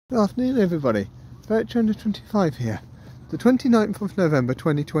Good afternoon everybody, Knightshayes here, the 29th of November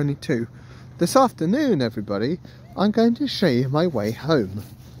 2022. This afternoon everybody, I'm going to show you my way home.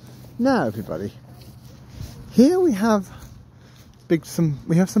 Now everybody, here we have some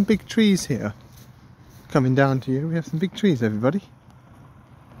big trees here, coming down to you. We have some big trees everybody.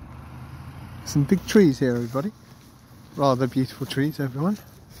 Some big trees here everybody, rather beautiful trees everyone.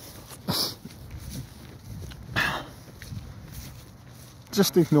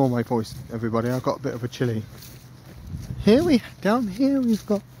 Just ignore my voice everybody, I've got a bit of a chilly. Down here we've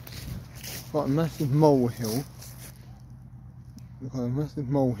got a massive molehill. We've got a massive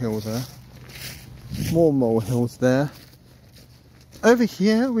molehill there. More molehills there. Over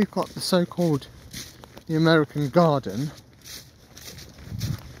here we've got the so-called the American garden.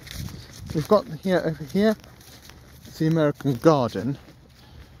 We've got over here, it's the American garden.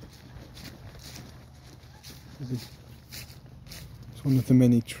 One of the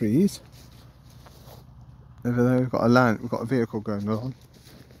many trees. Over there we've got a vehicle going along.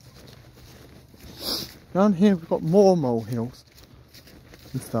 Down here we've got more molehills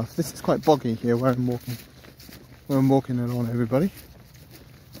and stuff. This is quite boggy here where I'm walking along everybody.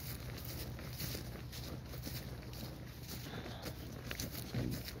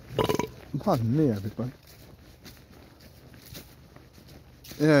 Pardon me everybody.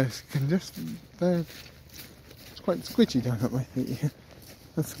 Yes, it's quite squidgy down that way.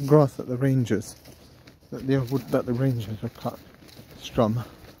 That's some grass that the rangers have cut. Strum.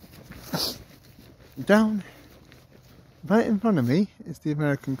 Down right in front of me is the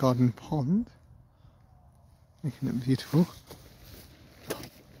American Garden pond, making it beautiful.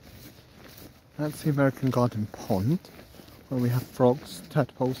 That's the American Garden pond, where we have frogs,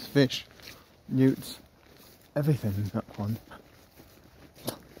 tadpoles, fish, newts, everything in that pond.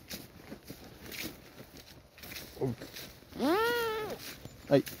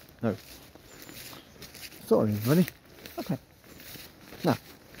 Hey, no. Sorry everybody. Okay. Now,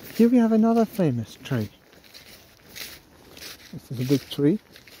 here we have another famous tree. This is a big tree.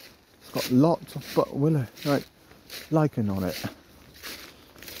 It's got lots of willow, lichen on it.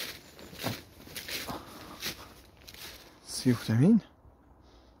 See what I mean?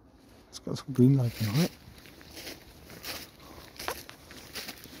 It's got some green lichen on it.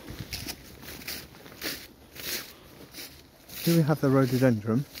 Here we have the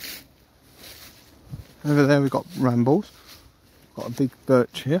rhododendron. Over there we've got brambles. Got a big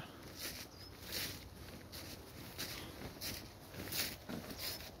birch here.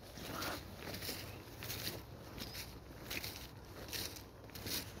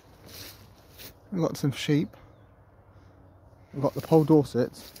 We've got some sheep. We've got the pole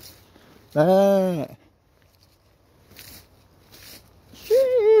Dorsets. There!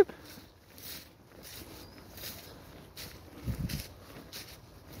 Sheep!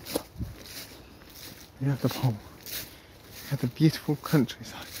 You have the pole. You have the beautiful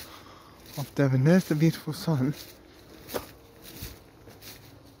countryside of Devon. There's the beautiful sun.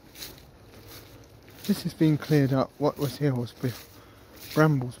 This has been cleared up. What was here was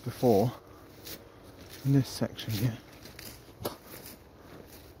brambles before. In this section here.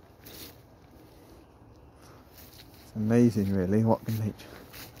 It's amazing really what the nature.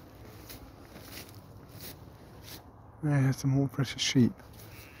 There's some more precious sheep.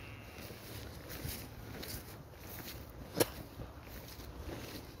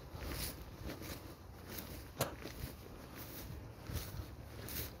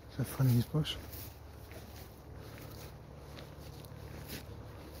 A funny bush.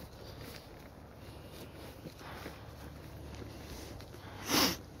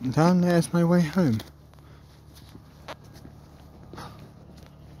 And down there's my way home.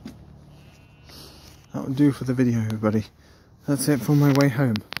 That will do for the video everybody. That's it for my way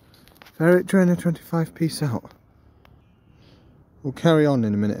home. Knightshayes, peace out. We'll carry on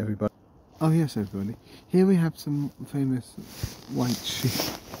in a minute everybody. Oh yes everybody, here we have some famous white sheep.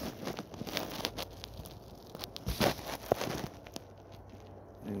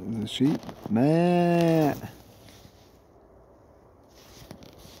 The sheep. Meh.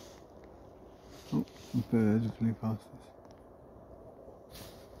 Oh, the birds flew past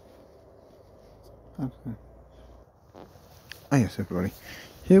us. Okay. Ah yes everybody.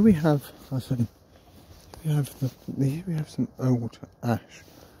 Here we have here we have some old ash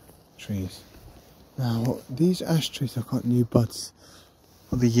trees. Now these ash trees have got new buds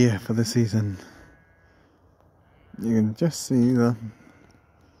for the year, for the season. You can just see them.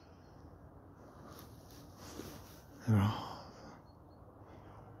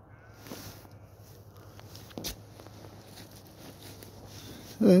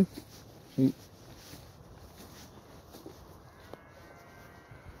 Hello. Sheep.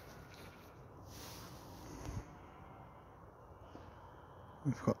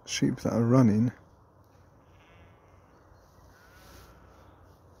 We've got sheep that are running.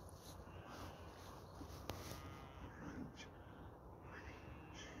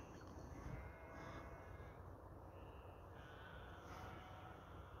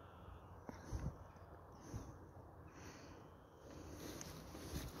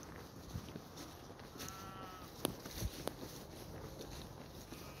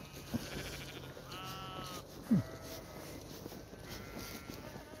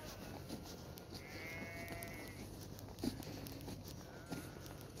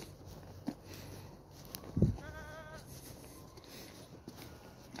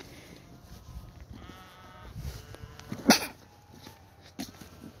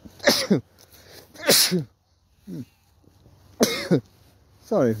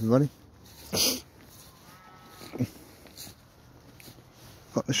 Sorry everybody.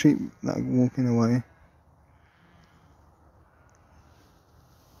 Got the sheep that are walking away.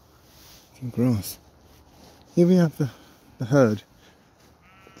 Some grass. Here we have the herd.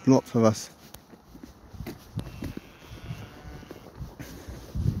 Lots of us.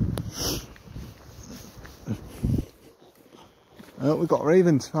 Oh, we've got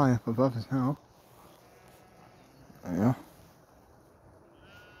ravens flying up above us now. There we are.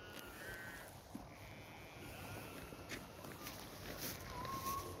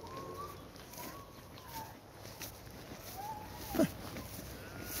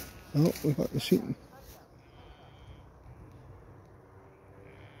 Oh, we've got the sheep.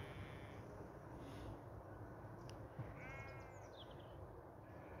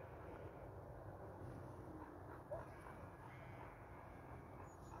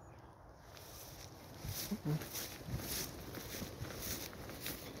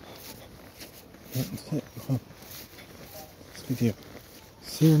 That's it for this video.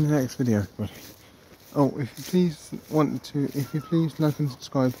 See you in the next video, everybody. Oh, if you please like and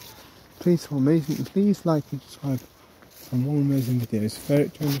subscribe, please for amazing, please like and subscribe for more amazing videos.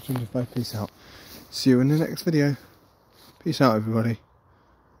 Ferret 225, peace out. See you in the next video. Peace out, everybody.